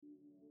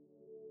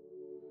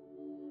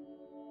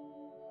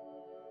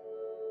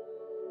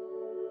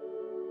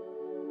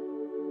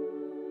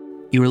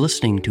You are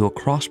listening to a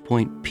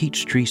Crosspoint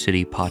Peachtree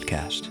City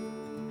podcast.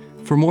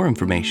 For more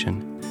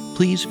information,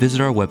 please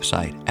visit our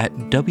website at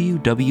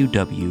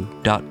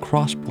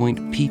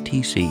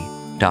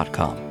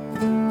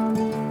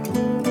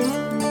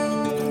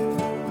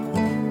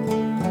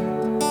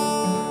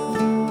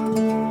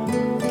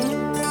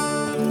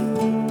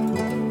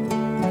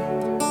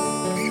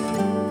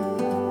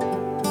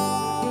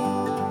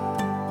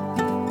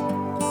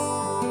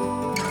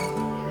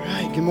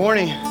Good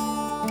morning.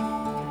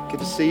 Good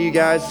to see you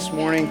guys this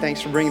morning.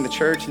 Thanks for bringing the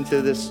church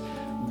into this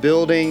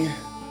building.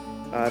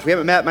 If we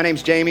haven't met, my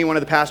name's Jamie, one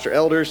of the pastor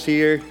elders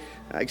here.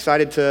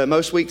 Excited to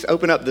most weeks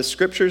open up the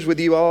scriptures with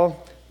you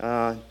all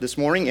this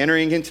morning,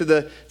 entering into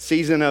the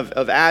season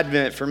of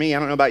Advent. For me, I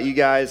don't know about you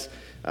guys,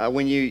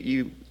 when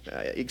you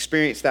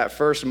experience that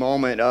first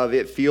moment of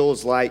it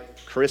feels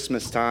like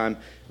Christmas time.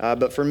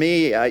 But for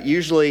me,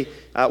 usually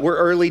we're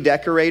early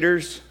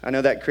decorators. I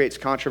know that creates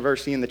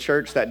controversy in the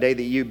church that day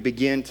that you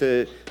begin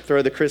to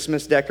throw the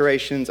Christmas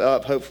decorations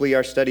up. Hopefully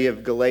our study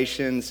of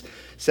Galatians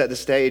set the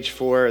stage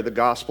for the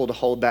gospel to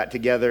hold that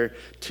together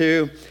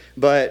too.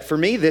 But for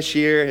me this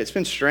year, it's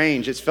been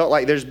strange. It's felt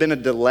like there's been a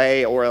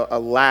delay or a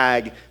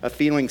lag, a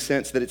feeling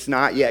sense that it's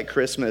not yet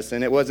Christmas.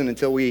 And it wasn't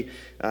until we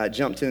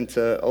jumped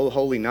into Oh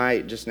Holy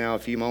Night just now a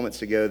few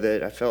moments ago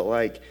that I felt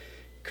like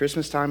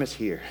Christmas time is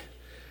here.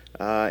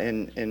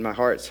 And my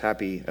heart's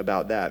happy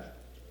about that.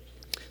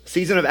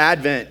 Season of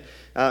Advent.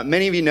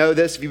 Many of you know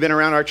this if you've been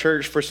around our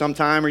church for some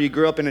time or you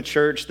grew up in a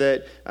church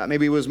that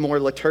maybe was more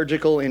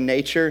liturgical in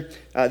nature.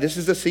 This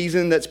is a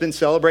season that's been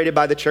celebrated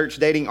by the church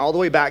dating all the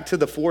way back to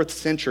the 4th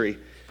century.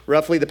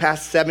 Roughly the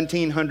past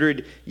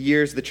 1,700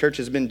 years, the church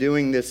has been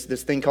doing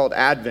this thing called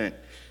Advent.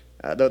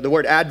 The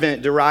word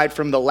Advent derived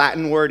from the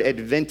Latin word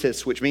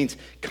adventus, which means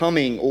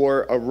coming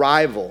or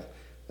arrival.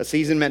 A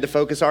season meant to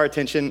focus our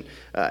attention,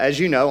 as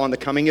you know, on the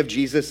coming of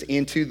Jesus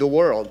into the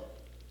world,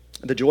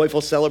 the joyful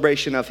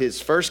celebration of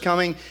his first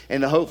coming,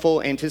 and the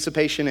hopeful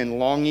anticipation and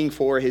longing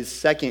for his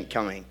second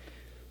coming.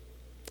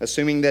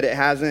 Assuming that it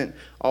hasn't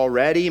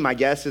already, my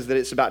guess is that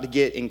it's about to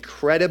get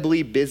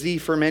incredibly busy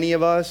for many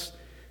of us.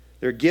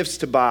 There are gifts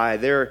to buy,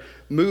 there are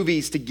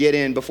movies to get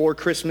in before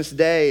Christmas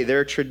Day, there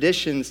are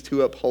traditions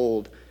to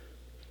uphold,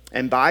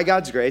 and by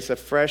God's grace, a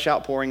fresh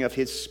outpouring of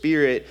his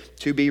Spirit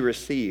to be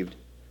received.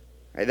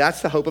 Right,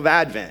 that's the hope of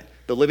Advent,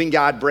 the living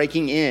God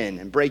breaking in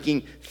and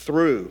breaking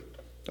through,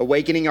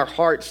 awakening our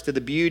hearts to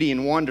the beauty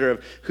and wonder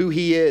of who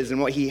he is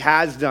and what he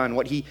has done,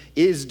 what he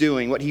is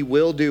doing, what he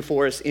will do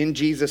for us in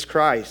Jesus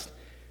Christ,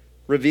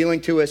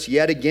 revealing to us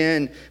yet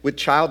again with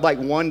childlike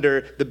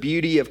wonder the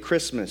beauty of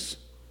Christmas,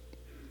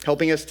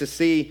 helping us to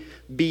see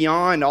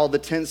beyond all the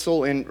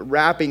tinsel and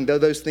wrapping, though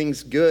those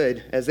things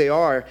good as they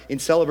are, in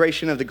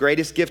celebration of the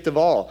greatest gift of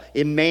all,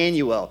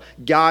 Emmanuel,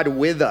 God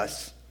with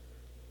us.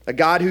 A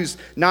God who's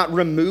not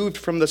removed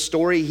from the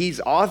story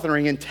he's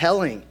authoring and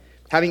telling,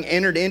 having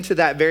entered into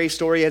that very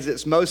story as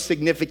its most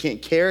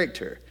significant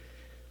character.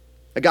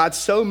 A God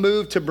so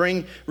moved to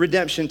bring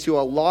redemption to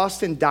a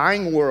lost and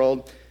dying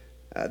world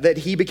that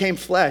he became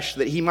flesh,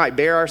 that he might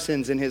bear our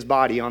sins in his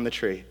body on the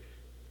tree.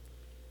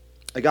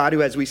 A God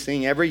who, as we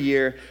sing every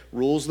year,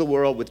 rules the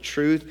world with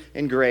truth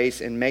and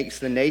grace and makes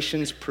the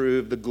nations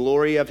prove the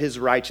glory of his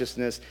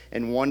righteousness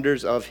and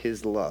wonders of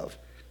his love.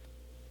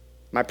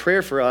 My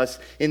prayer for us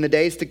in the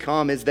days to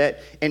come is that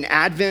an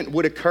Advent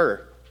would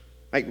occur,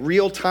 like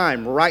real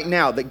time, right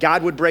now, that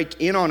God would break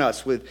in on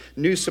us with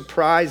new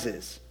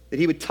surprises, that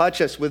he would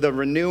touch us with a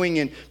renewing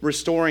and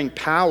restoring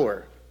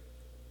power,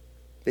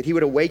 that he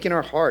would awaken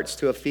our hearts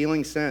to a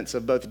feeling sense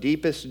of both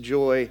deepest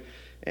joy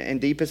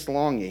and deepest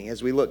longing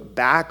as we look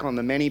back on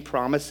the many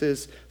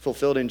promises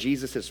fulfilled in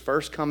Jesus'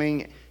 first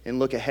coming and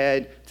look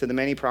ahead to the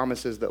many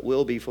promises that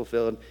will be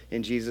fulfilled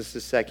in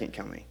Jesus' second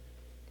coming.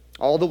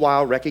 All the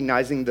while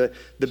recognizing the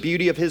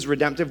beauty of his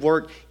redemptive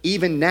work,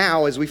 even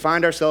now as we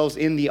find ourselves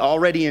in the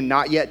already and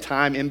not yet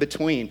time in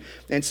between.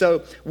 And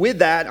so with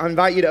that, I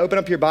invite you to open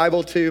up your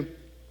Bible to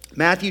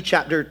Matthew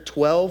chapter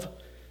 12.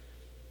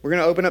 We're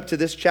going to open up to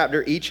this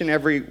chapter each and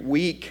every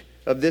week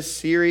of this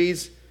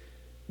series.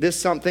 This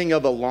something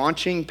of a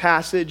launching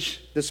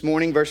passage this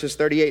morning, verses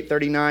 38,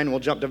 39. We'll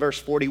jump to verse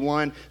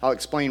 41. I'll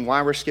explain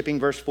why we're skipping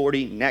verse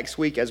 40 next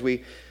week as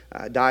we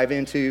dive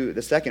into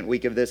the second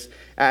week of this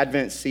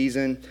Advent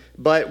season.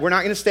 But we're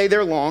not going to stay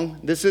there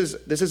long. This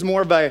is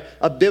more of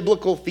a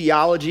biblical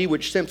theology,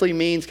 which simply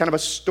means kind of a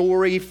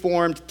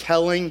story-formed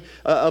telling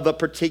of a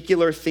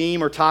particular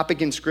theme or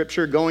topic in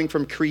Scripture, going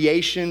from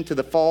creation to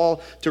the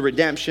fall to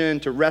redemption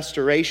to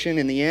restoration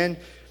in the end.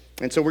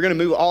 And so we're going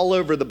to move all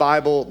over the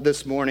Bible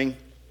this morning,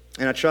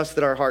 and I trust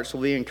that our hearts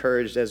will be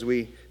encouraged as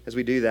we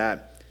do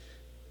that.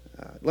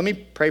 Let me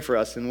pray for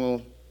us, and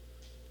we'll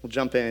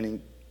jump in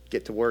and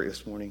get to work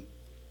this morning.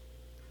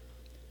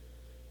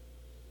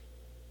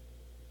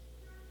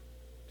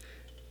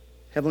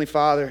 Heavenly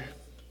Father,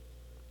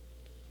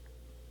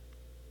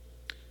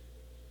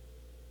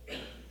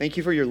 thank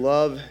you for your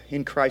love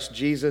in Christ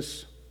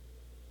Jesus,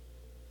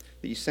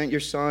 that you sent your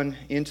Son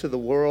into the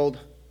world,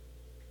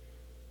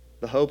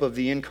 the hope of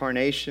the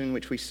incarnation,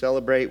 which we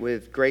celebrate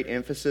with great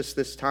emphasis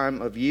this time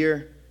of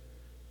year,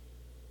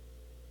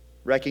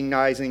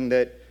 recognizing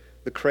that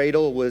the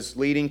cradle was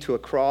leading to a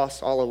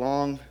cross all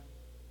along.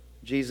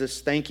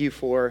 Jesus, thank you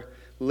for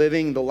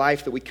living the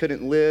life that we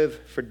couldn't live,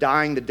 for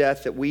dying the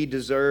death that we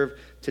deserve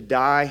to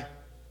die.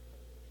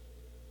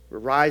 We're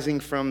rising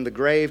from the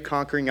grave,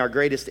 conquering our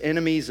greatest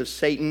enemies of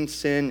Satan,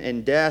 sin,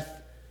 and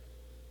death.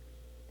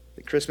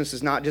 That Christmas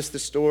is not just the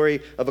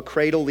story of a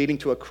cradle leading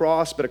to a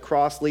cross, but a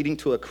cross leading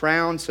to a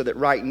crown, so that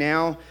right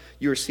now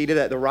you are seated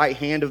at the right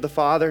hand of the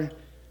Father.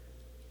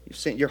 You've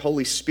sent your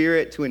Holy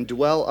Spirit to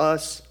indwell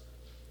us.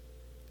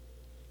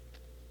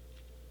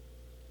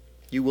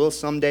 You will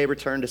someday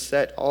return to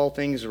set all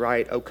things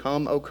right. O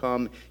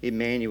come,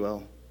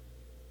 Emmanuel.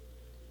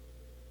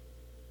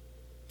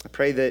 I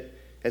pray that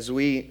as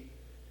we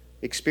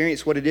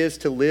experience what it is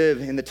to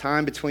live in the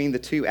time between the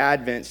two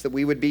Advents, that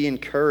we would be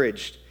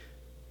encouraged.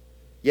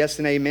 Yes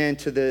and amen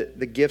to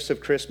the gifts of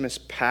Christmas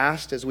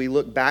past as we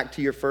look back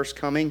to your first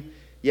coming.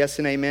 Yes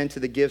and amen to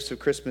the gifts of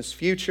Christmas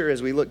future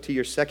as we look to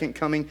your second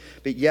coming.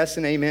 But yes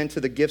and amen to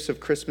the gifts of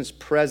Christmas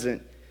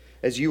present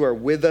as you are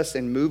with us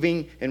and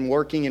moving and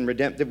working in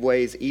redemptive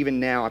ways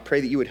even now. I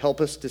pray that you would help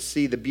us to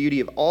see the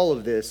beauty of all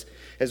of this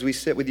as we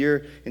sit with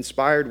your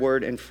inspired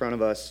word in front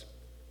of us.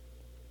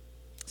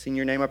 It's in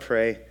your name I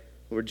pray,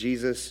 Lord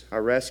Jesus,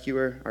 our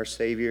rescuer, our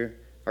Savior,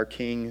 our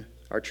King,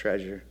 our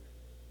treasure.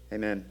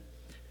 Amen.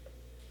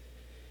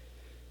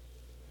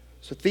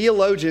 So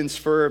theologians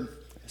for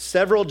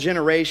several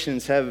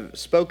generations have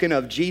spoken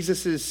of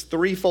Jesus'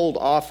 threefold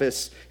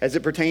office as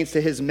it pertains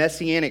to his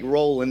messianic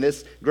role in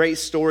this great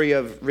story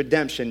of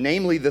redemption,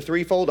 namely the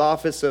threefold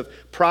office of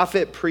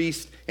prophet,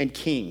 priest, and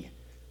king,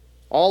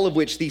 all of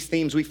which these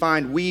themes we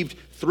find weaved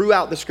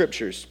throughout the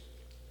scriptures.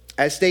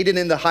 As stated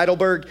in the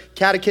Heidelberg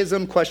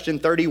Catechism, question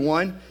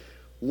 31,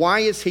 why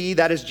is he,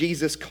 that is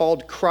Jesus,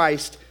 called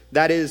Christ,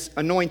 that is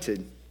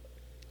anointed?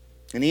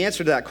 And the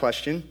answer to that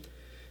question,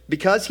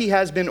 because he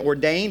has been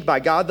ordained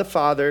by God the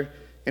Father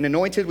and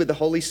anointed with the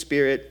Holy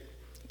Spirit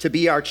to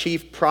be our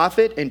chief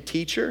prophet and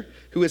teacher,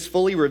 who has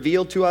fully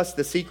revealed to us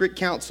the secret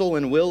counsel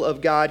and will of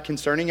God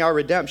concerning our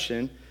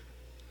redemption,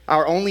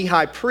 our only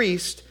high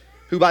priest,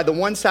 who by the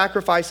one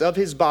sacrifice of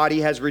his body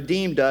has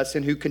redeemed us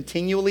and who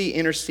continually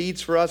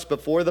intercedes for us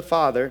before the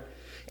Father,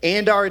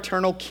 and our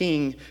eternal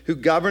King, who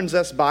governs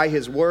us by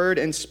his word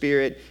and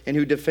spirit and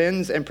who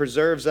defends and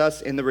preserves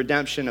us in the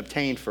redemption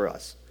obtained for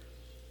us.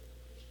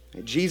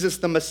 Jesus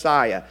the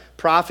Messiah,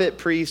 prophet,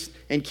 priest,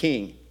 and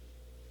king.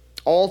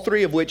 All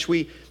three of which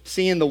we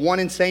see in the one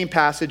and same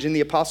passage in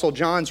the Apostle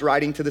John's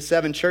writing to the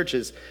seven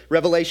churches.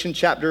 Revelation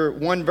chapter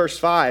 1, verse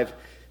 5.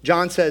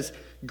 John says,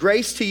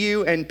 grace to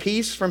you and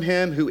peace from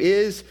him who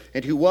is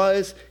and who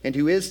was and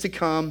who is to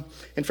come,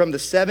 and from the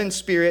seven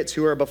spirits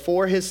who are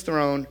before his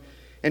throne,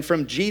 and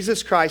from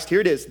Jesus Christ, here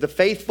it is, the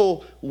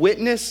faithful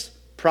witness,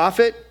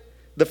 prophet,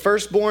 the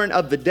firstborn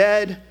of the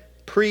dead,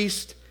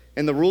 priest,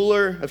 and the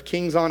ruler of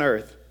kings on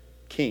earth,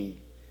 king.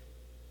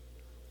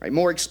 Right,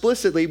 more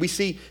explicitly, we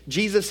see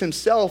Jesus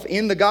himself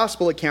in the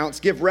gospel accounts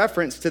give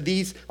reference to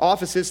these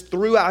offices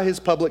throughout his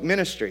public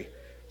ministry.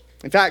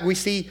 In fact, we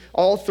see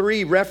all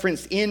three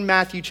referenced in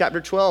Matthew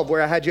chapter 12,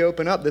 where I had you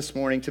open up this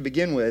morning to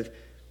begin with.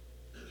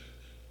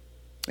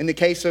 In the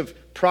case of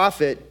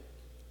prophet,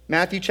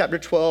 Matthew chapter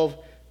 12,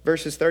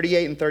 verses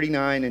 38 and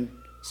 39, and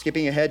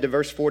skipping ahead to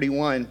verse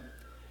 41,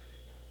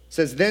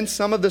 says, then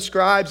some of the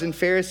scribes and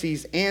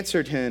Pharisees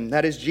answered him,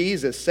 that is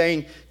Jesus,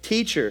 saying,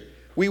 Teacher,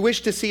 we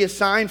wish to see a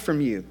sign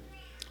from you.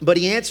 But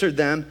he answered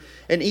them,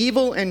 an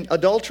evil and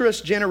adulterous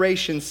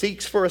generation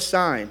seeks for a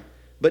sign,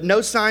 but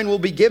no sign will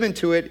be given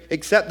to it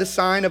except the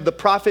sign of the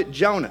prophet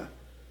Jonah.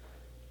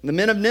 The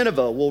men of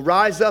Nineveh will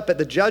rise up at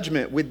the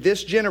judgment with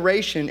this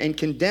generation and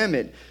condemn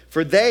it.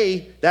 For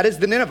they, that is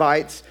the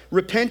Ninevites,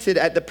 repented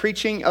at the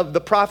preaching of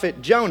the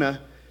prophet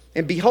Jonah,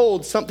 and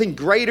behold, something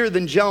greater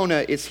than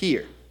Jonah is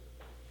here.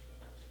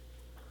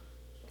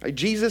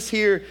 Jesus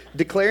here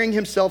declaring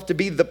himself to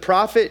be the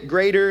prophet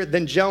greater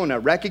than Jonah,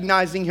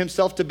 recognizing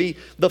himself to be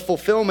the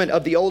fulfillment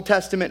of the Old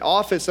Testament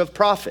office of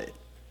prophet.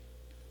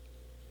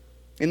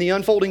 In the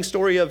unfolding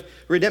story of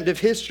redemptive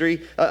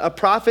history, a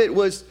prophet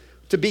was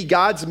to be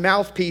God's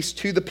mouthpiece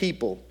to the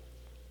people,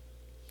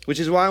 which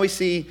is why we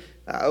see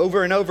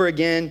over and over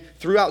again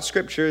throughout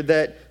Scripture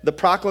that the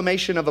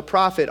proclamation of a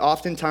prophet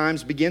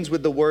oftentimes begins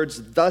with the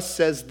words, thus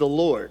says the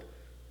Lord.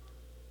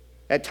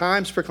 At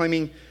times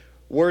proclaiming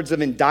words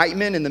of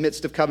indictment in the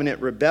midst of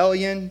covenant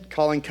rebellion,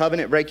 calling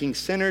covenant-breaking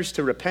sinners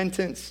to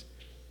repentance.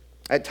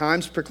 At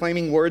times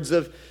proclaiming words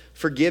of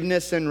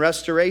forgiveness and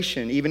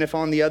restoration, even if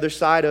on the other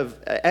side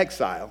of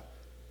exile.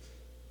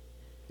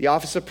 The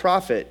office of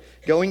prophet,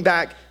 going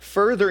back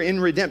further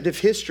in redemptive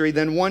history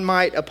than one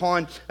might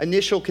upon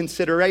initial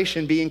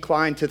consideration be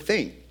inclined to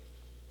think.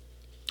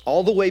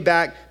 All the way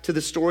back to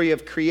the story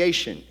of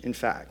creation, in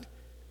fact,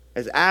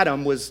 as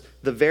Adam was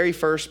the very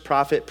first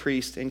prophet,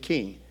 priest, and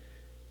king,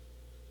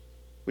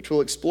 which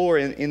we'll explore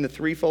in the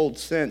threefold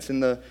sense in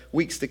the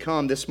weeks to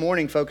come. This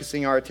morning,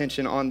 focusing our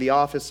attention on the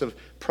office of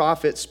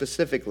prophet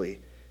specifically.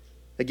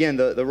 Again,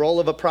 the role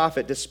of a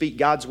prophet to speak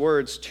God's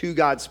words to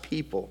God's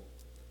people.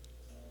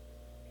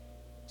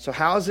 So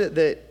how is it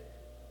that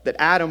that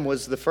Adam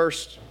was the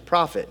first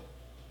prophet.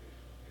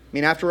 I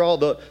mean, after all,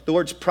 the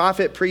words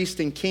prophet, priest,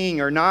 and king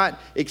are not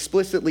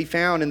explicitly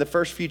found in the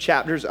first few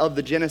chapters of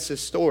the Genesis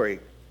story.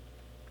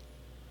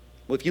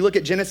 Well, if you look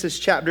at Genesis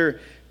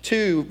chapter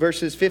 2,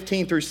 verses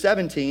 15 through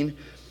 17,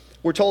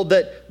 we're told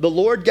that the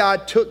Lord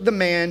God took the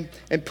man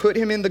and put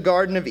him in the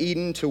Garden of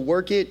Eden to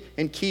work it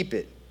and keep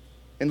it.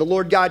 And the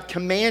Lord God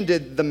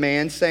commanded the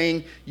man,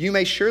 saying, "You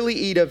may surely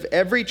eat of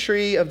every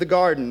tree of the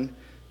garden,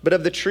 but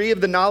of the tree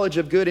of the knowledge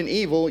of good and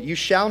evil you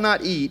shall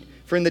not eat,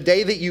 for in the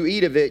day that you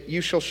eat of it,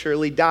 you shall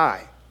surely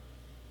die."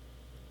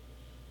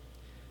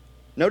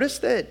 Notice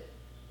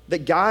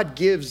that God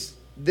gives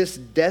this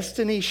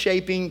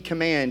destiny-shaping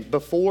command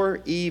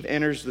before Eve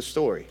enters the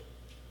story,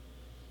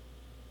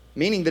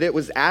 meaning that it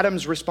was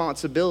Adam's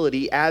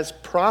responsibility as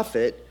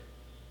prophet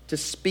to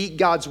speak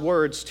God's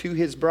words to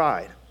his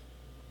bride,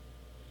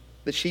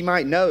 that she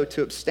might know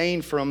to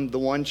abstain from the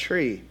one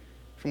tree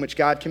from which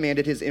God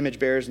commanded his image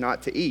bearers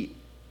not to eat.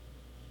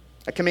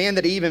 A command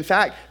that Eve, in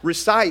fact,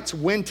 recites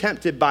when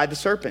tempted by the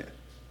serpent,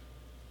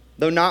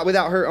 though not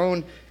without her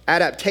own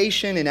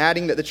adaptation in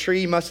adding that the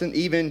tree mustn't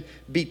even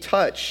be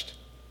touched.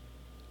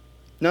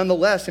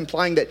 Nonetheless,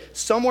 implying that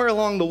somewhere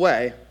along the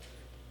way,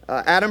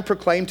 Adam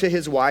proclaimed to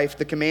his wife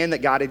the command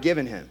that God had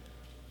given him.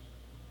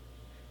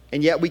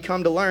 And yet we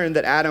come to learn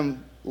that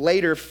Adam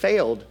later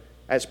failed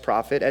as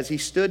prophet as he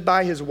stood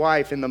by his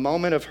wife in the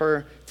moment of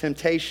her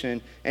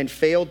temptation and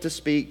failed to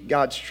speak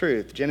God's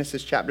truth.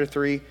 Genesis chapter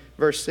 3,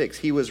 verse 6.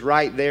 He was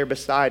right there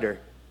beside her.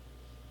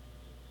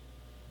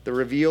 The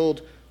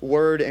revealed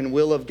word and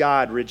will of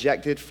God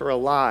rejected for a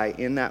lie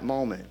in that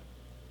moment.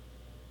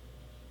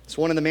 It's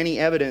one of the many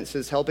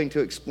evidences helping to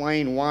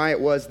explain why it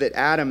was that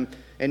Adam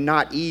and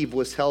not Eve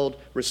was held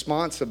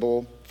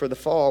responsible for the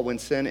fall when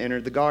sin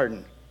entered the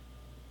garden.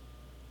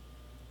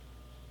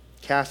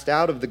 Cast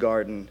out of the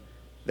garden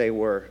they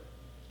were.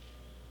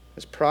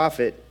 As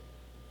prophet,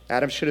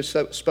 Adam should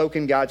have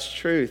spoken God's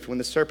truth when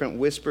the serpent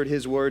whispered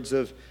his words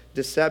of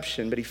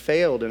deception, but he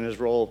failed in his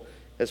role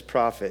as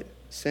prophet.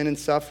 Sin and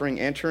suffering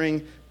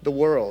entering the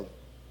world.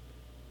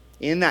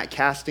 In that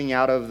casting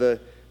out of the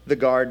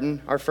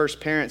garden, our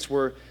first parents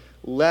were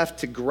left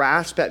to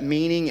grasp at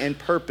meaning and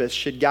purpose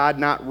should God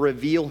not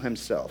reveal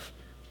himself.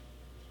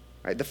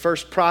 Right? The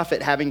first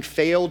prophet, having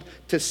failed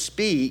to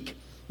speak,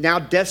 now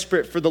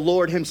desperate for the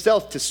Lord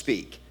himself to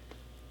speak.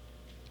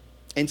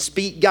 And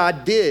speak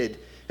God did,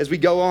 as we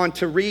go on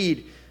to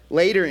read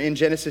later in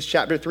Genesis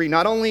chapter 3,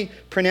 not only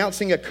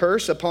pronouncing a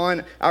curse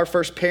upon our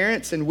first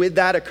parents, and with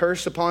that a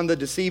curse upon the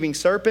deceiving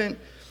serpent,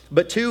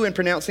 but two, in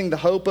pronouncing the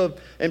hope of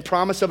and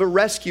promise of a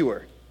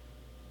rescuer,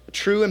 a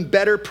true and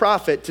better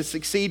prophet to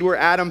succeed where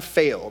Adam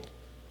failed.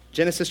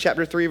 Genesis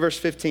chapter 3, verse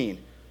 15.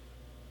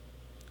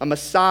 A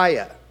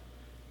Messiah.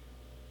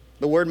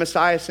 The word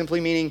Messiah simply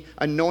meaning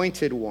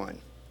anointed one.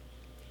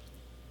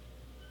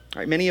 All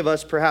right, many of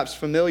us perhaps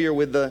familiar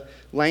with the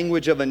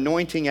language of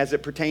anointing as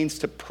it pertains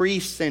to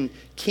priests and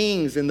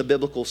kings in the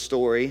biblical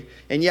story,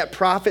 and yet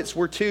prophets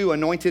were too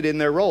anointed in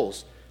their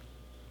roles.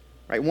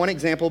 Right, one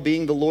example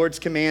being the Lord's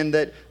command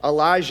that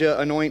Elijah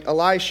anoint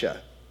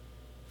Elisha.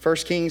 1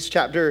 Kings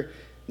chapter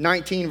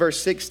 19,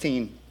 verse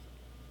 16.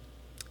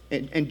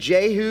 And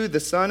Jehu, the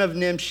son of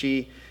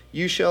Nimshi,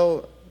 you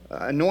shall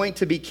anoint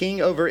to be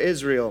king over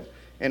Israel.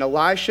 And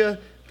Elisha,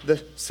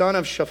 the son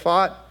of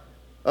Shaphat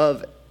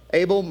of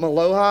Abel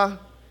Meloha,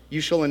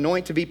 you shall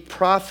anoint to be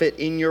prophet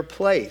in your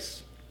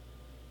place.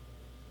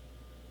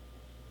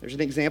 There's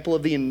an example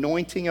of the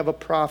anointing of a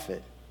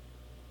prophet.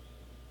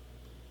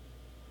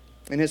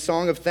 In his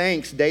song of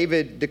thanks,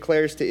 David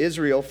declares to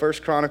Israel, 1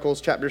 Chronicles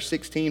chapter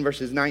 16,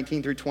 verses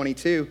 19 through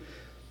 22,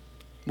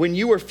 when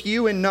you were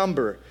few in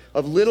number,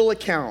 of little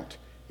account,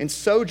 and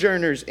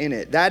sojourners in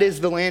it, that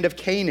is the land of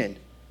Canaan,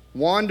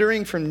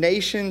 wandering from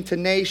nation to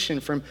nation,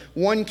 from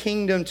one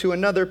kingdom to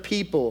another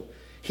people,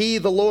 he,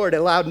 the Lord,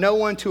 allowed no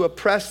one to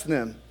oppress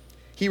them.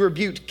 He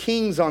rebuked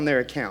kings on their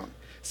account,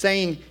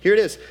 saying, here it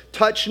is,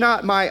 touch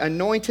not my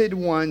anointed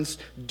ones,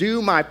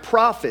 do my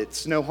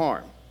prophets no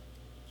harm.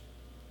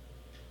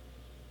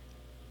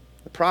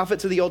 The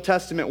prophets of the Old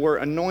Testament were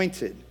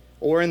anointed,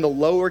 or in the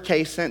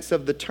lowercase sense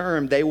of the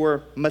term, they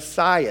were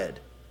messiahed.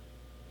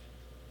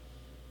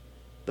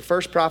 The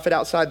first prophet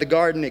outside the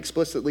garden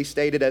explicitly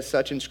stated as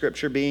such in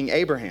Scripture being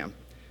Abraham,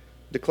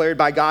 declared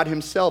by God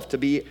himself to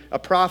be a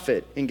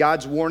prophet in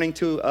God's warning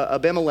to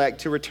Abimelech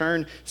to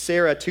return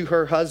Sarah to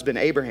her husband,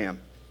 Abraham.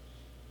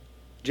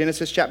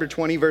 Genesis chapter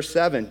 20, verse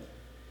 7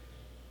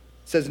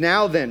 says,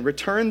 now then,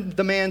 return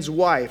the man's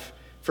wife,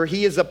 for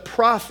he is a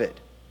prophet,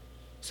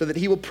 so that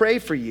he will pray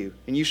for you,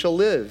 and you shall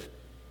live.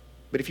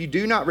 But if you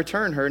do not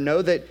return her,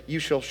 know that you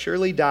shall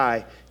surely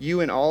die,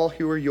 you and all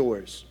who are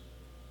yours.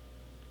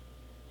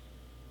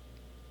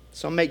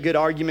 Some make good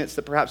arguments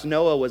that perhaps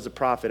Noah was a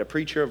prophet, a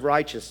preacher of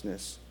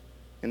righteousness.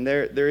 And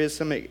there is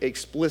some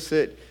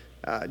explicit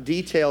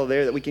detail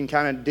there that we can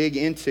kind of dig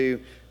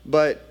into,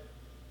 but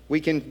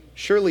we can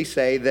surely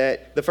say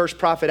that the first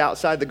prophet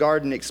outside the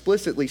garden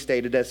explicitly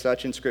stated as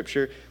such in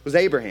Scripture was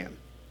Abraham.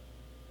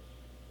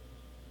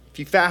 If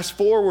you fast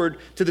forward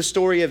to the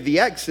story of the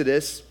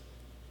Exodus,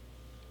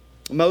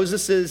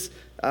 Moses'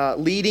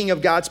 leading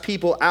of God's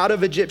people out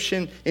of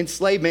Egyptian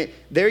enslavement,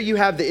 there you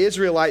have the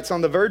Israelites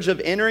on the verge of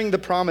entering the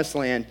promised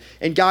land,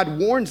 and God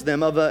warns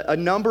them of a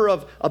number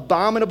of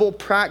abominable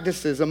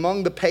practices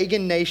among the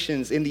pagan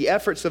nations in the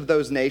efforts of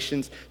those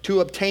nations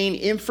to obtain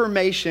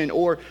information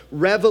or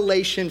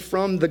revelation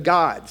from the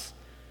gods.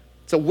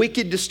 It's a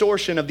wicked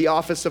distortion of the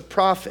office of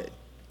prophet.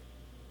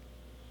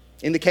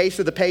 In the case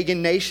of the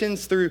pagan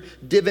nations, through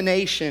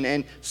divination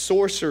and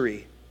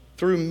sorcery,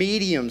 through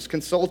mediums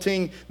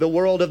consulting the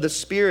world of the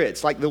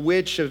spirits, like the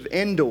witch of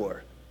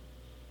Endor.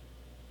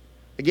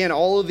 Again,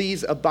 all of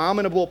these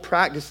abominable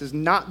practices,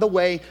 not the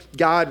way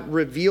God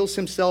reveals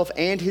himself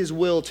and his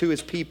will to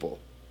his people.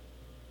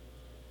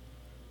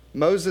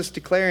 Moses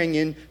declaring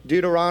in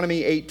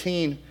Deuteronomy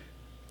 18,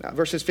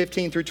 verses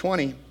 15 through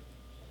 20,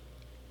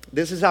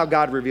 this is how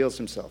God reveals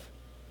himself.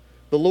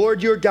 The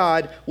Lord your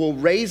God will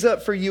raise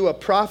up for you a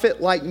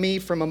prophet like me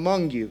from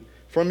among you,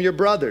 from your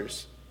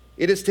brothers.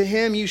 It is to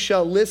him you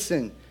shall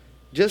listen,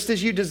 just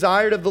as you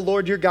desired of the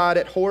Lord your God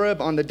at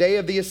Horeb on the day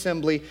of the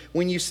assembly,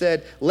 when you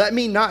said, let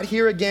me not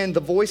hear again the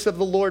voice of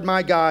the Lord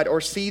my God,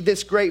 or see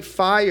this great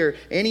fire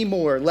any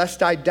more,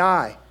 lest I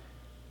die.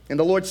 And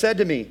the Lord said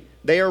to me,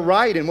 they are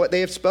right in what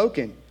they have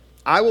spoken.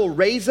 I will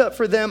raise up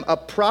for them a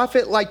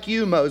prophet like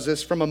you,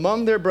 Moses, from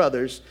among their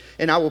brothers,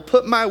 and I will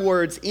put my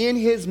words in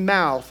his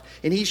mouth,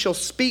 and he shall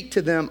speak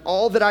to them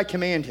all that I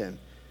command him.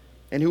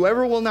 And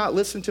whoever will not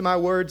listen to my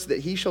words that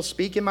he shall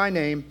speak in my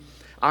name,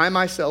 I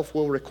myself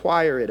will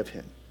require it of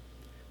him.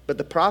 But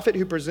the prophet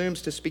who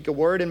presumes to speak a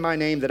word in my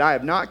name that I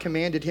have not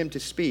commanded him to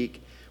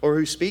speak, or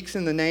who speaks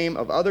in the name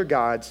of other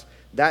gods,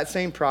 that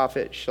same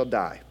prophet shall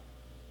die.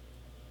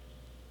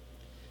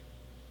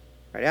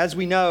 Right, as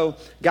we know,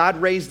 God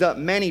raised up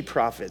many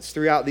prophets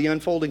throughout the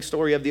unfolding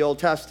story of the Old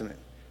Testament.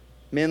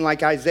 Men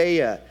like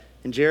Isaiah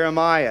and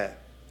Jeremiah,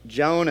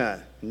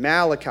 Jonah and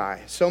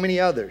Malachi, so many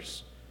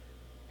others,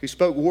 who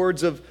spoke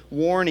words of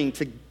warning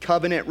to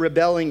covenant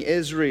rebelling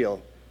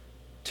Israel,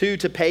 to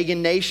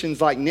pagan nations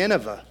like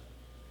Nineveh,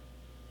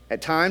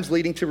 at times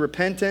leading to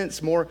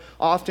repentance, more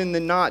often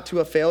than not to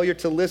a failure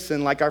to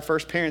listen, like our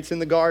first parents in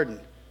the garden.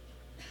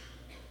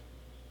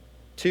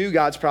 To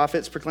God's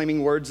prophets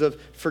proclaiming words of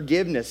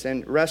forgiveness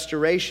and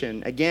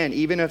restoration, again,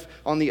 even if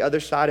on the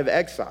other side of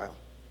exile.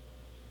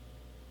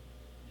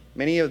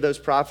 Many of those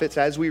prophets,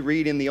 as we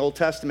read in the Old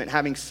Testament,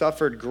 having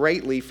suffered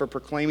greatly for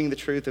proclaiming the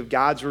truth of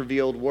God's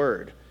revealed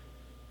word.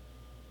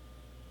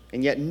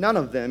 And yet none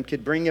of them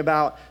could bring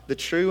about the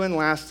true and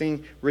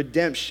lasting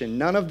redemption.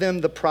 None of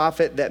them the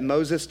prophet that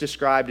Moses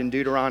described in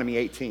Deuteronomy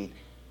 18,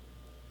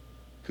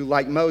 who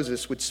like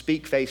Moses would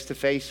speak face to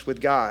face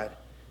with God.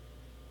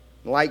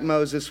 Like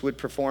Moses would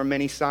perform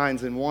many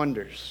signs and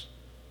wonders.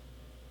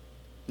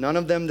 None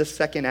of them the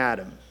second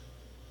Adam,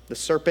 the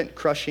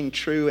serpent-crushing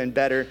true and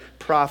better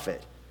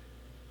prophet.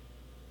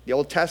 The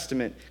Old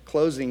Testament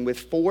closing with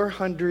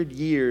 400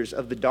 years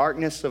of the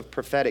darkness of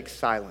prophetic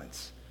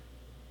silence.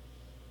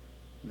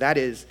 That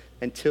is,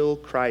 until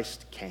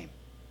Christ came.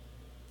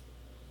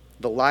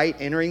 The light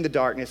entering the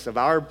darkness of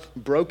our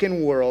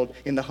broken world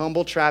in the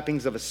humble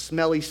trappings of a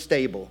smelly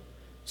stable,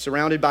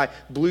 surrounded by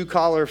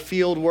blue-collar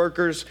field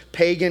workers,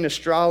 pagan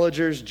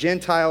astrologers,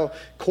 Gentile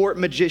court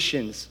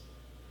magicians.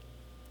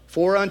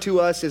 For unto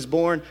us is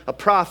born a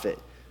prophet,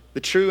 the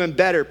true and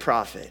better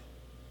prophet.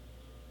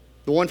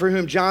 The one for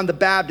whom John the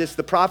Baptist,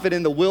 the prophet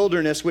in the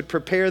wilderness, would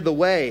prepare the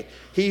way.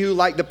 He who,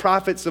 like the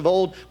prophets of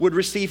old, would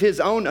receive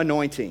his own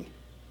anointing.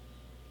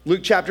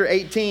 Luke chapter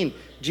 18,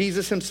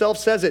 Jesus himself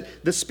says it.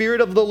 The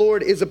Spirit of the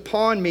Lord is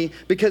upon me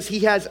because he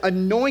has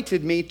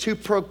anointed me to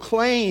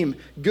proclaim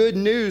good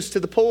news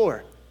to the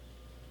poor.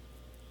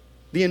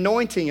 The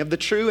anointing of the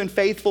true and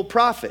faithful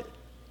prophet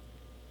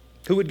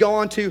who would go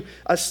on to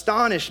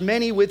astonish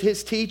many with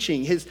his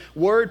teaching, his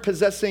word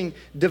possessing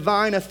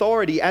divine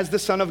authority as the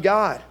Son of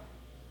God.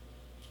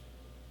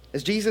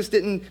 As Jesus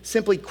didn't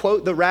simply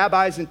quote the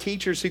rabbis and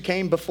teachers who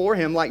came before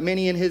him like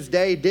many in his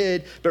day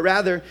did, but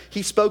rather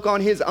he spoke on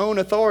his own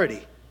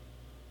authority.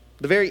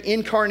 The very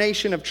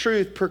incarnation of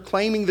truth,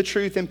 proclaiming the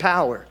truth in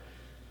power.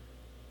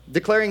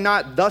 Declaring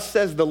not, thus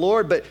says the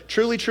Lord, but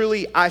truly,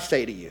 truly, I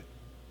say to you.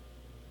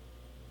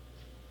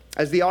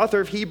 As the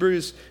author of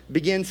Hebrews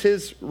begins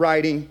his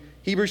writing,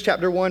 Hebrews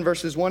chapter 1,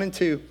 verses 1 and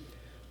 2.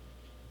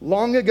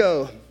 Long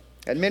ago,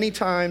 at many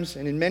times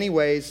and in many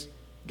ways,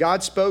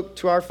 God spoke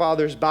to our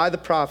fathers by the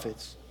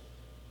prophets.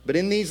 But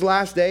in these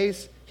last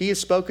days, he has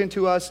spoken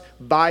to us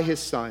by his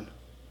Son.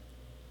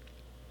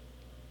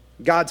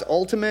 God's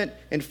ultimate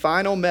and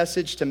final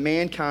message to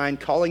mankind,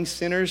 calling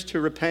sinners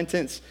to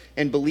repentance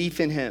and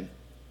belief in him.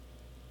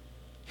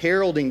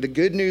 Heralding the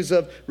good news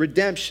of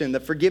redemption,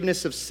 the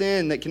forgiveness of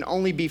sin that can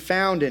only be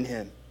found in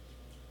him.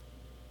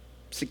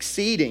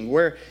 Succeeding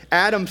where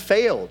Adam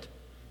failed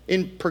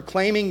in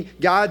proclaiming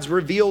God's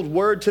revealed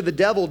word to the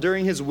devil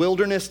during his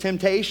wilderness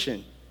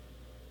temptation.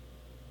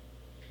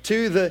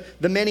 To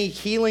the many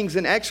healings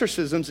and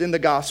exorcisms in the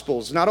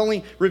Gospels, not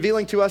only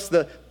revealing to us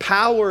the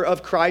power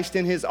of Christ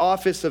in his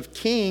office of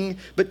king,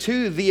 but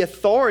to the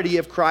authority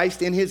of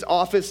Christ in his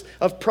office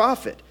of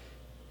prophet.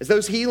 As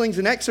those healings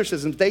and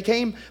exorcisms, they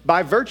came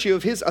by virtue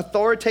of his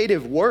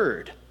authoritative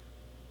word.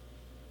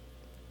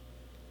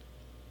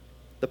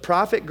 The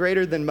prophet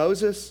greater than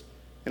Moses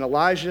and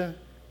Elijah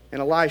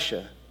and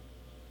Elisha,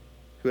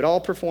 who had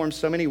all performed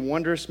so many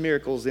wondrous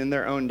miracles in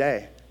their own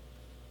day.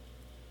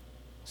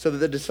 So that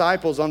the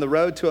disciples on the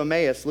road to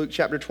Emmaus, Luke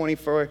chapter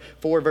 24,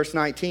 verse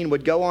 19,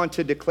 would go on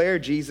to declare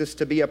Jesus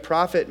to be a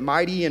prophet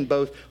mighty in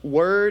both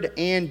word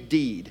and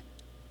deed.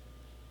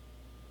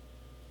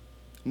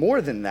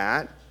 More than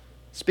that,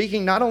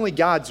 speaking not only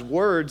God's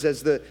words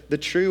as the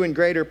true and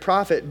greater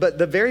prophet, but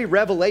the very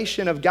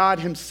revelation of God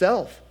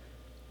himself.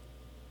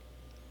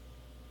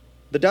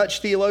 The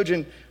Dutch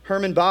theologian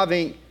Herman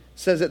Bavinck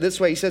says it this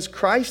way. He says,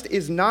 Christ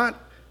is not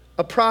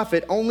a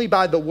prophet only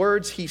by the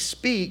words he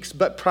speaks,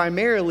 but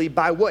primarily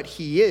by what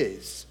he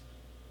is.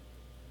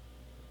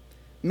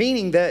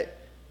 Meaning that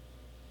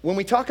when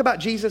we talk about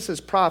Jesus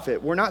as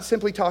prophet, we're not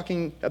simply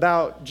talking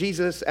about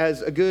Jesus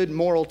as a good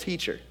moral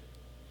teacher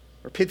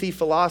or pithy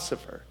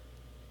philosopher.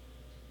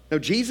 No,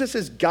 Jesus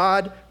is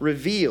God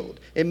revealed,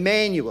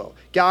 Emmanuel,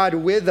 God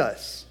with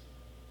us,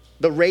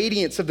 the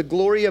radiance of the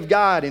glory of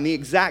God and the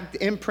exact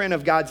imprint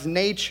of God's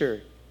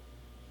nature.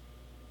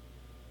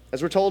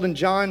 As we're told in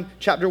John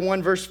chapter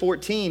 1, verse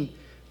 14,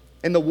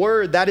 and the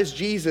Word, that is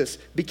Jesus,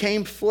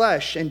 became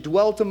flesh and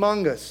dwelt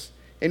among us,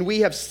 and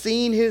we have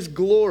seen his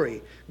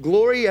glory,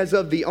 glory as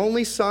of the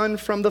only Son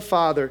from the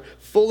Father,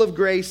 full of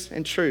grace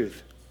and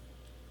truth.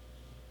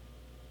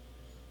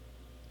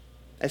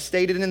 As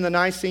stated in the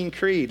Nicene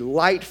Creed,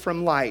 light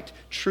from light,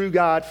 true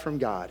God from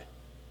God.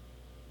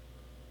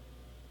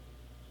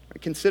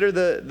 Consider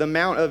the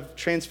Mount of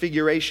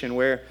Transfiguration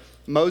where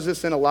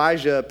Moses and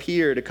Elijah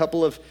appeared, a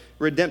couple of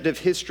redemptive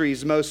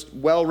history's most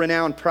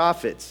well-renowned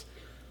prophets.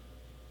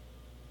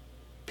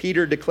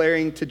 Peter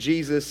declaring to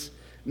Jesus,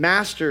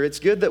 Master, it's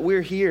good that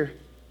we're here.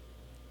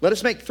 Let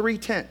us make 3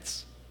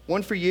 tents,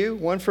 one for you,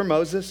 one for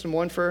Moses, and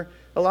one for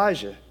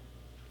Elijah.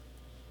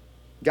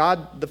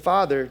 God the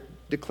Father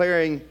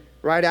declaring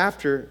right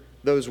after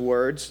those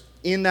words,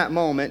 in that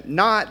moment,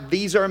 not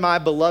these are my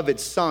beloved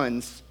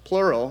sons,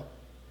 plural,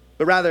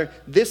 but rather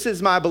this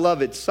is my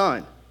beloved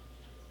Son.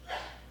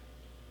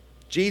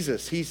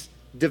 Jesus, he's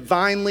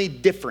divinely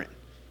different.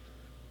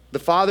 The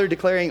Father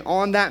declaring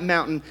on that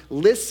mountain,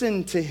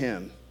 listen to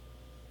him.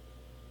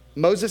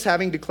 Moses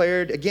having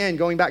declared, again,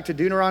 going back to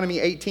Deuteronomy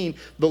 18,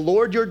 the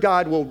Lord your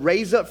God will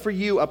raise up for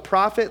you a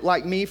prophet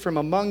like me from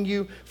among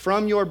you,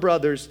 from your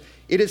brothers.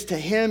 It is to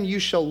him you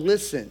shall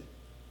listen.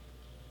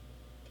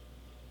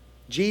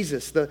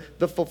 Jesus,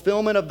 the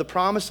fulfillment of the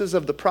promises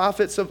of the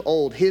prophets of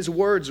old, his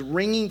words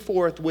ringing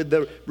forth with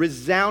the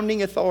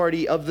resounding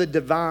authority of the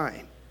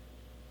divine.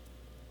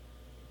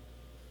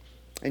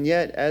 And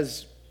yet,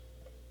 as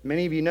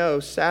many of you know,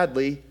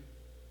 sadly,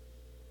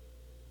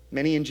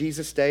 many in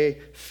Jesus'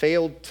 day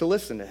failed to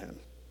listen to him.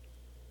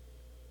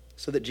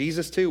 So that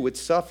Jesus too would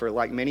suffer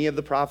like many of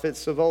the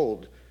prophets of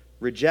old,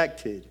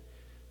 rejected,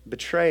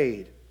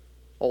 betrayed,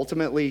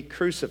 ultimately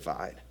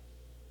crucified.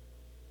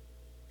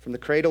 From the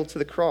cradle to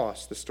the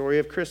cross, the story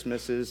of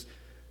Christmas is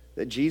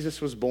that Jesus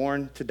was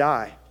born to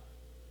die.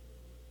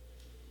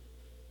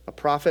 A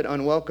prophet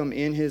unwelcome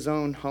in his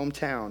own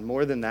hometown.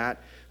 More than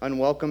that,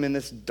 unwelcome in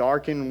this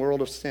darkened world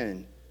of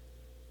sin.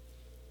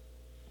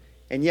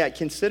 And yet,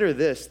 consider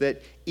this,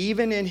 that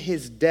even in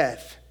his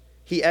death,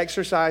 he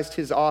exercised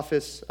his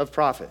office of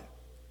prophet.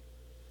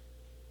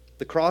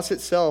 The cross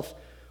itself,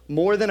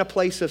 more than a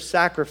place of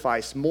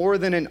sacrifice, more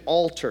than an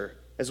altar,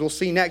 as we'll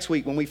see next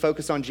week when we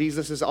focus on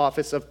Jesus'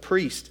 office of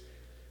priest.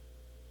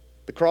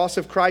 The cross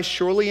of Christ,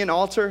 surely an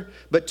altar,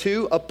 but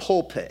 2, a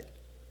pulpit.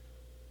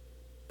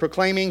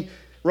 Proclaiming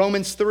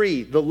Romans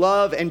 3, the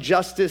love and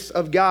justice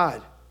of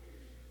God.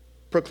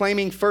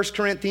 Proclaiming 1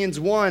 Corinthians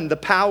 1, the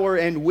power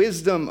and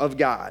wisdom of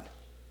God.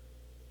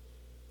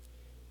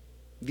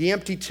 The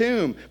empty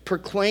tomb,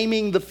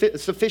 proclaiming the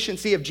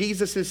sufficiency of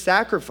Jesus'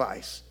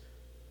 sacrifice.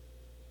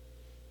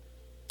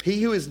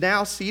 He who is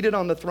now seated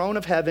on the throne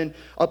of heaven,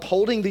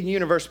 upholding the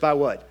universe by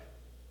what?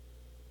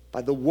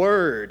 By the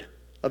word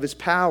of his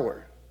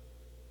power.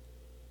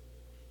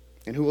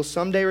 And who will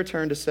someday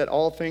return to set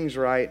all things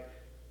right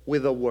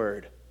with a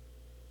word.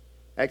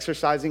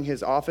 Exercising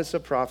his office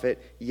of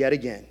prophet yet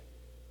again.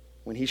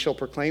 When he shall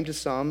proclaim to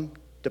some,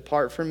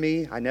 depart from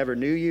me, I never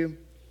knew you.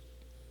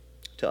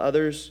 To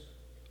others,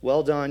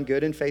 well done,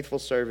 good and faithful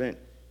servant,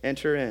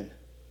 enter in.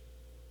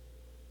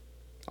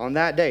 On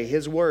that day,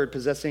 his word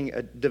possessing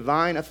a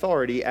divine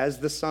authority as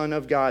the Son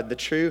of God, the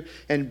true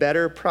and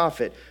better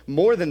prophet.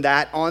 More than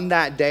that, on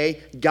that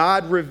day,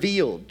 God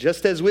revealed,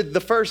 just as with the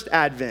first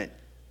advent,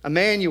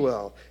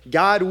 Emmanuel,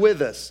 God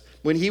with us,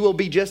 when he will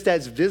be just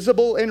as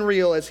visible and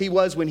real as he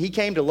was when he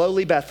came to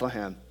lowly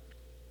Bethlehem.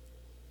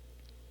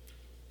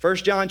 1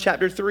 John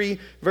chapter 3,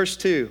 verse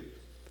 2.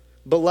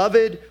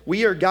 Beloved,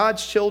 we are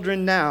God's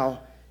children now,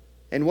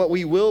 and what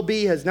we will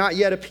be has not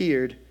yet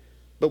appeared.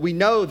 But we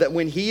know that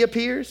when he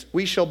appears,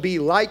 we shall be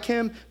like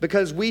him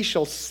because we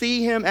shall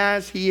see him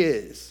as he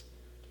is.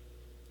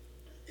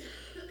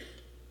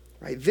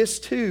 Right? This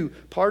too,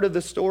 part of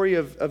the story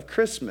of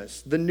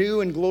Christmas, the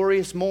new and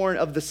glorious morn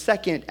of the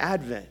second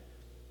Advent.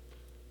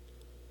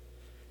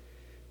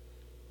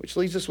 Which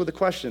leaves us with a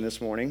question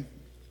this morning.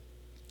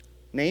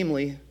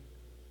 Namely,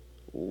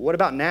 what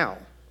about now?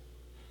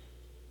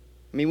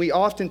 I mean, we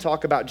often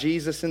talk about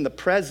Jesus in the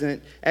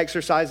present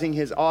exercising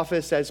his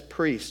office as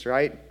priest,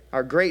 right?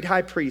 Our great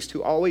high priest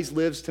who always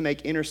lives to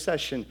make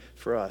intercession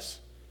for us.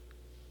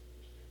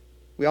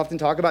 We often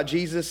talk about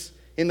Jesus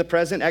in the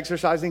present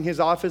exercising his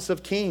office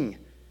of king,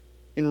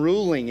 in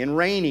ruling and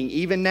reigning,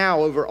 even now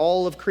over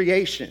all of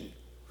creation.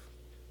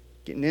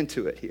 Getting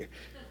into it here.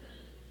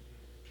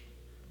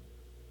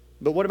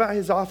 But what about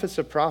his office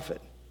of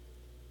prophet?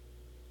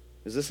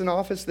 Is this an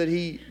office that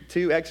he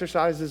too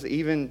exercises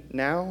even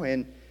now?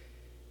 And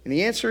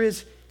the answer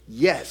is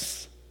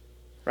yes.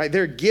 Right?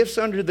 There are gifts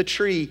under the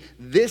tree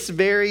this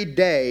very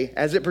day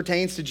as it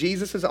pertains to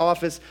Jesus'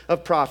 office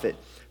of prophet.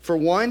 For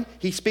one,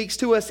 he speaks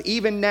to us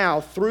even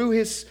now through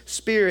his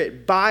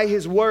Spirit by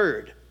his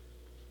word.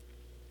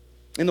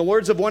 In the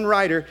words of one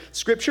writer,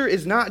 Scripture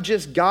is not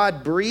just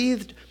God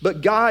breathed,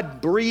 but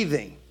God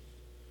breathing.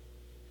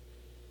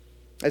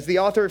 As the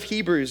author of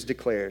Hebrews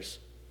declares,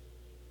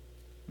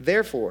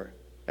 therefore,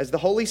 as the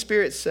Holy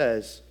Spirit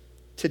says,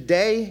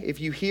 today, if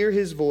you hear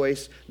his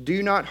voice,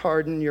 do not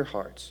harden your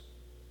hearts.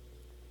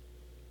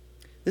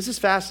 This is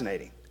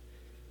fascinating.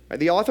 Right?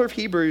 The author of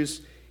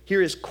Hebrews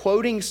here is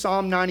quoting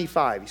Psalm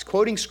 95. He's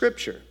quoting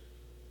Scripture.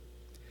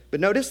 But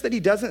notice that he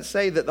doesn't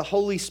say that the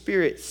Holy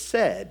Spirit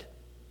said,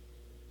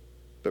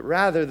 but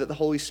rather that the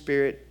Holy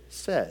Spirit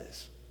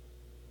says.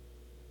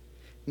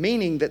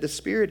 Meaning that the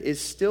Spirit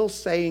is still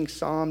saying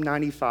Psalm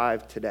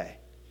 95 today.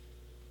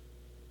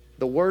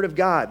 The Word of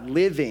God,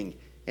 living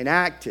and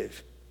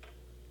active,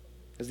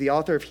 as the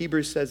author of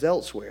Hebrews says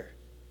elsewhere.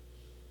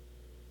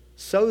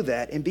 So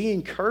that, and be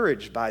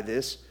encouraged by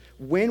this,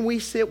 when we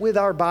sit with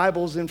our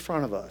Bibles in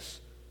front of us,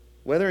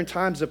 whether in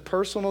times of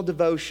personal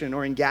devotion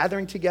or in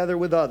gathering together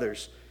with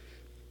others,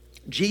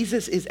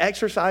 Jesus is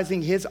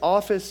exercising his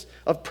office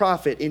of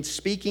prophet in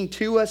speaking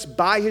to us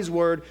by his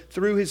word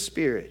through his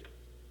Spirit.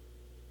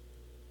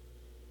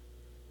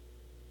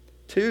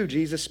 Two,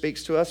 Jesus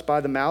speaks to us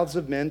by the mouths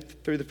of men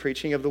through the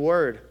preaching of the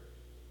word.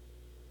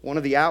 One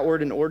of the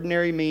outward and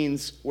ordinary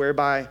means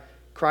whereby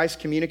Christ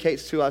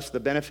communicates to us the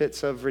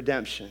benefits of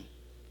redemption.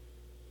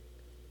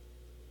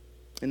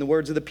 In the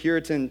words of the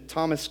Puritan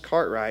Thomas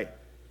Cartwright,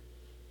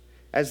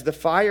 as the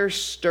fire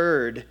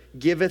stirred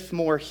giveth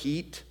more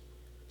heat,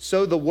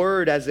 so the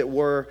word, as it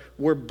were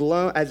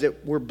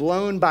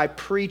blown by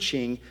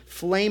preaching,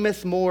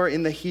 flameth more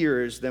in the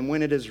hearers than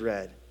when it is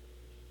read.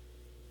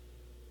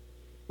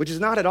 Which is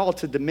not at all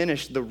to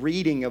diminish the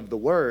reading of the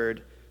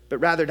word, but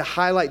rather to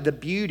highlight the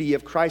beauty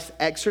of Christ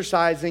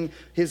exercising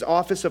his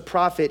office of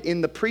prophet in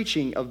the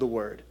preaching of the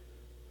word.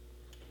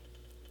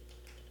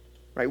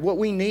 Right? What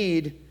we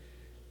need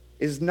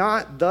is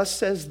not thus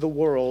says the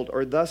world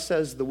or thus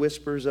says the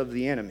whispers of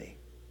the enemy.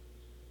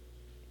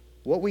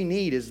 What we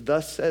need is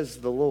thus says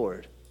the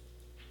Lord.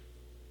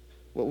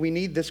 What we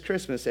need this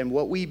Christmas and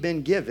what we've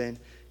been given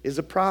is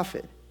a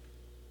prophet.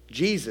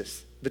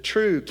 Jesus, the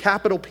true,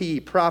 capital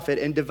P, prophet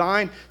and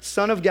divine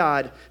Son of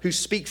God who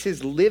speaks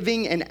his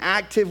living and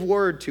active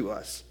word to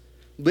us,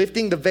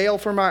 lifting the veil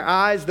from our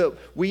eyes that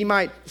we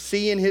might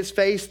see in his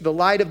face the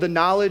light of the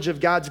knowledge of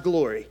God's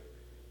glory.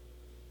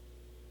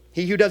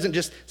 He who doesn't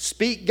just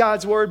speak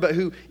God's word, but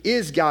who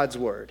is God's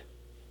word.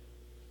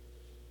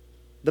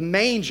 The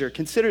manger,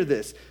 consider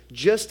this,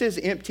 just as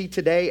empty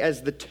today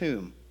as the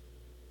tomb.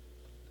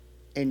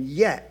 And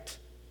yet,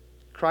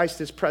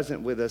 Christ is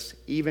present with us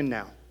even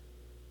now.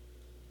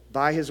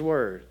 By his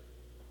word,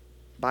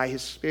 by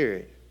his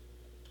Spirit.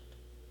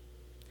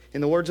 In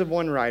the words of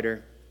one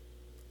writer,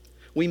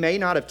 we may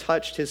not have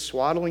touched his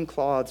swaddling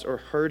cloths or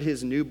heard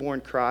his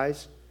newborn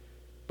cries,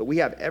 but we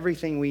have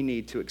everything we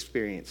need to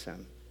experience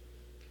him.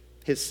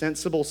 His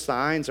sensible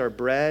signs are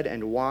bread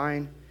and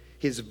wine.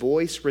 His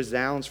voice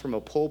resounds from a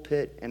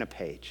pulpit and a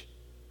page.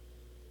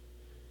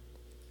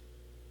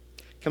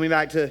 Coming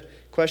back to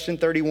question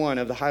 31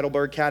 of the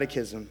Heidelberg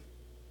Catechism.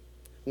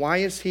 Why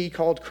is he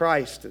called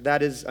Christ,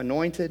 that is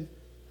anointed?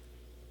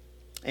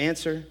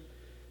 Answer,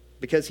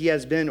 because he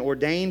has been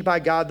ordained by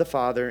God the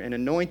Father and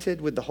anointed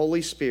with the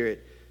Holy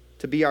Spirit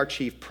to be our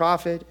chief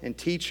prophet and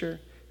teacher,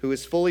 who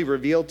has fully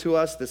revealed to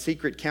us the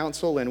secret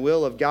counsel and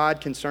will of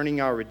God concerning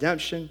our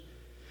redemption,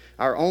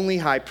 our only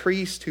high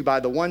priest, who by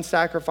the one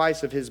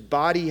sacrifice of his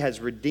body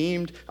has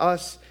redeemed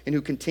us and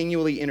who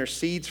continually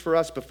intercedes for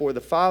us before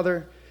the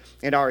Father,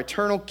 and our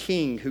eternal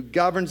King, who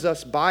governs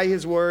us by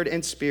his word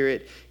and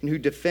Spirit, and who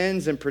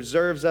defends and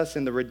preserves us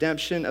in the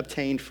redemption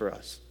obtained for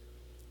us.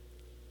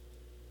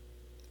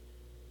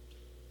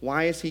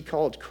 Why is he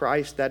called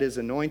Christ, that is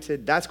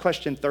anointed? That's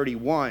question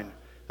 31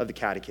 of the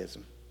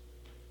Catechism.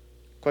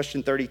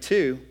 Question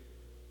 32,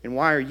 and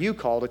why are you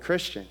called a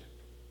Christian?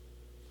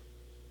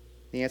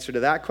 The answer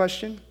to that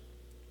question?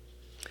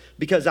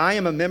 Because I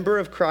am a member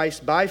of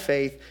Christ by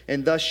faith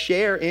and thus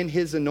share in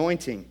his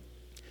anointing,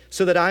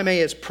 so that I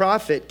may as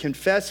prophet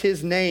confess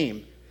his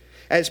name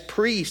as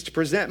priest,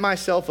 present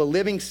myself a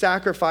living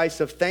sacrifice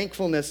of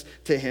thankfulness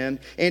to him,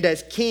 and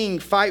as king,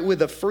 fight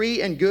with a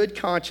free and good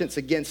conscience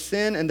against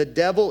sin and the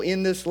devil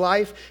in this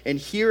life, and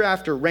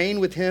hereafter reign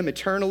with him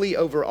eternally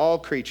over all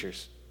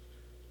creatures.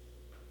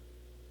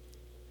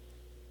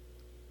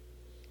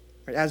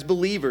 As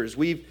believers,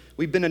 we've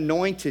been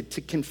anointed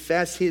to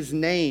confess his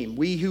name.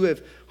 We who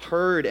have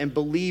heard and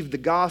believed the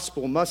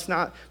gospel must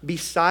not be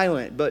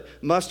silent, but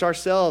must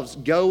ourselves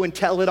go and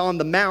tell it on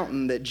the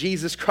mountain that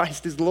Jesus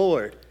Christ is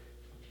Lord,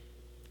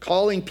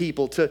 calling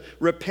people to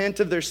repent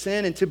of their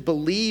sin and to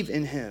believe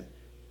in him,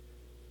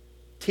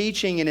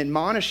 teaching and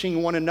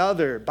admonishing one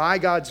another by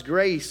God's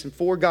grace and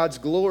for God's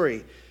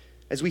glory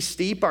as we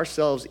steep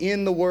ourselves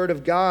in the word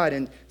of God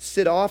and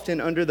sit often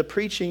under the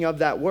preaching of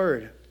that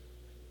word,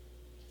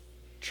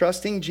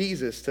 trusting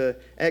Jesus to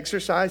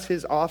exercise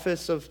his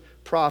office of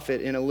prophet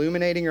in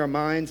illuminating our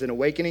minds and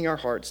awakening our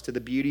hearts to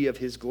the beauty of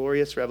his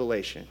glorious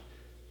revelation.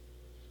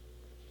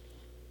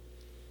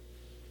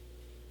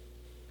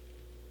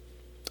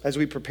 As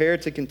we prepare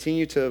to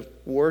continue to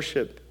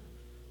worship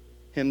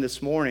him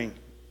this morning,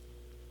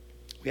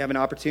 we have an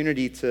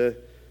opportunity to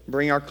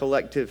bring our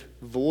collective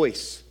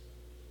voice,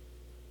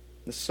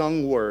 the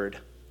sung word,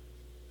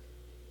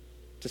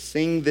 to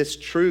sing this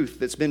truth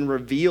that's been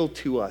revealed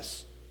to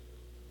us.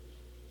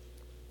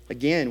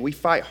 Again, we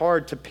fight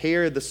hard to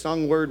pair the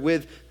sung word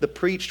with the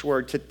preached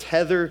word, to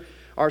tether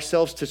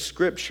ourselves to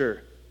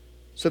Scripture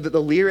so that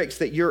the lyrics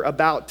that you're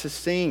about to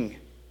sing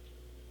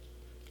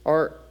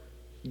are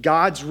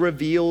God's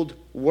revealed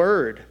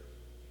word,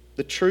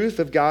 the truth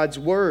of God's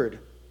word.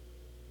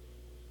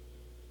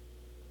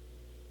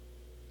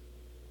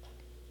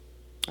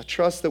 I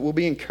trust that we'll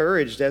be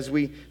encouraged as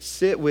we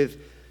sit with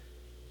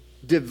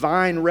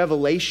divine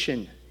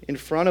revelation in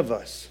front of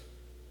us,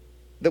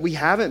 that we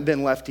haven't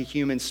been left to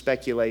human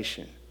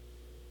speculation,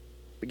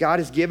 but God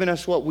has given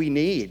us what we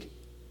need.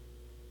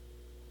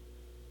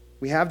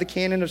 We have the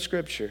canon of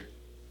Scripture.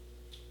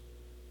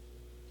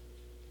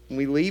 When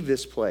we leave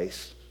this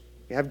place,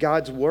 we have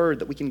God's word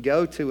that we can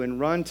go to and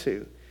run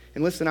to.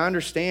 And listen, I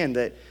understand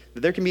that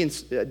there can be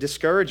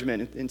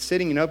discouragement in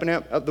sitting and opening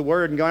up the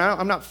word and going,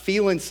 I'm not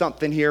feeling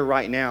something here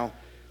right now.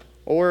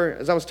 Or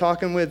as I was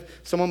talking with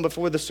someone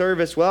before the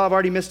service, well, I've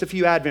already missed a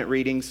few Advent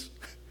readings.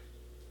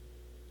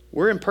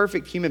 We're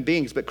imperfect human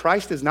beings, but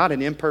Christ is not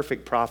an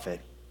imperfect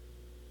prophet.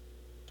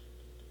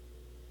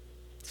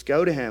 Let's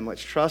go to him.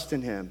 Let's trust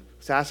in him.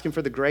 Let's ask him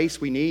for the grace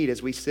we need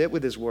as we sit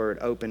with his word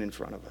open in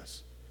front of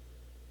us.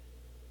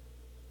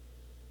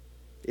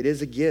 It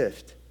is a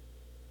gift.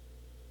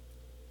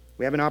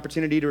 We have an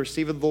opportunity to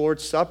receive the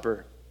Lord's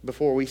Supper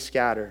before we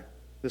scatter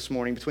this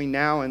morning. Between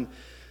now and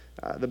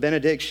the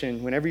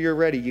benediction, whenever you're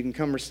ready, you can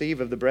come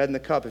receive of the bread and the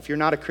cup. If you're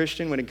not a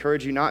Christian, would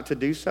encourage you not to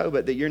do so,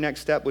 but that your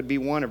next step would be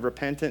one of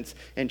repentance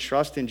and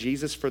trust in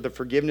Jesus for the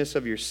forgiveness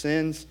of your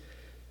sins,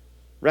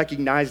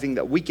 recognizing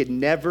that we could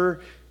never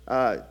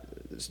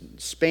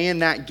span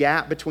that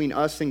gap between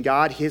us and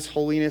God, his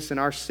holiness and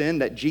our sin,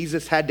 that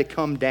Jesus had to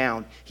come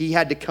down. He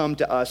had to come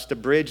to us to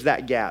bridge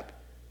that gap.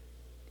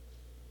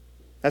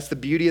 That's the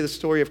beauty of the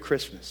story of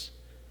Christmas.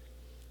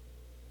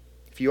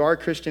 If you are a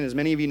Christian, as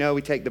many of you know,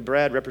 we take the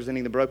bread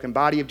representing the broken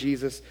body of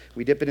Jesus.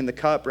 We dip it in the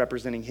cup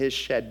representing his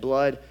shed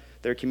blood.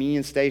 There are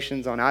communion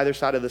stations on either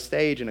side of the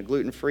stage and a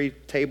gluten-free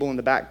table in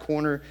the back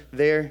corner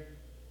there.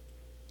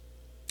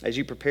 As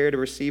you prepare to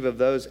receive of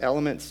those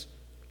elements,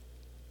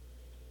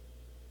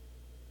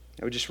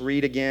 I would just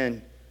read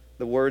again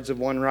the words of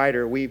one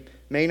writer. We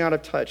may not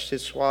have touched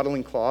his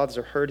swaddling cloths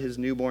or heard his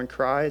newborn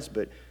cries,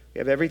 but we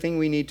have everything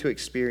we need to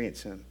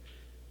experience him.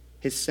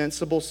 His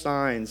sensible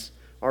signs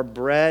are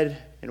bread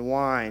and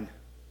wine.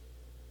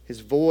 His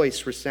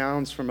voice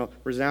resounds from a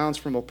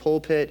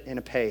pulpit and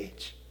a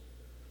page.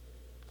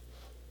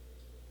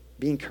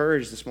 Be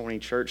encouraged this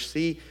morning, church.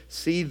 See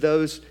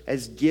those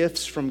as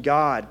gifts from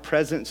God,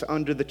 presents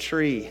under the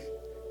tree.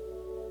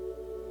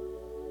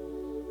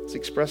 Let's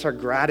express our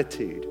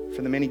gratitude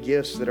for the many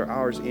gifts that are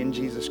ours in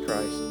Jesus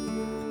Christ.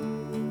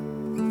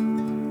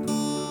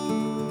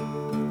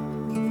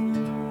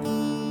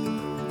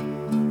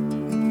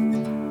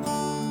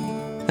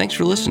 Thanks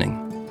for listening.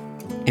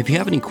 If you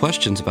have any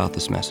questions about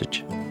this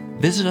message,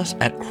 visit us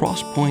at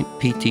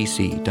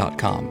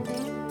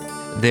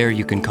crosspointptc.com. There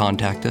you can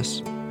contact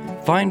us,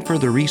 find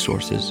further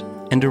resources,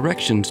 and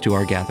directions to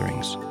our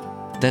gatherings.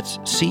 That's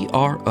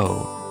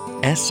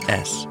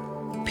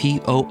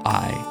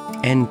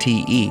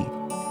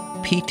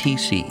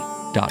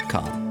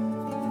CROSSPOINTEPTC.com.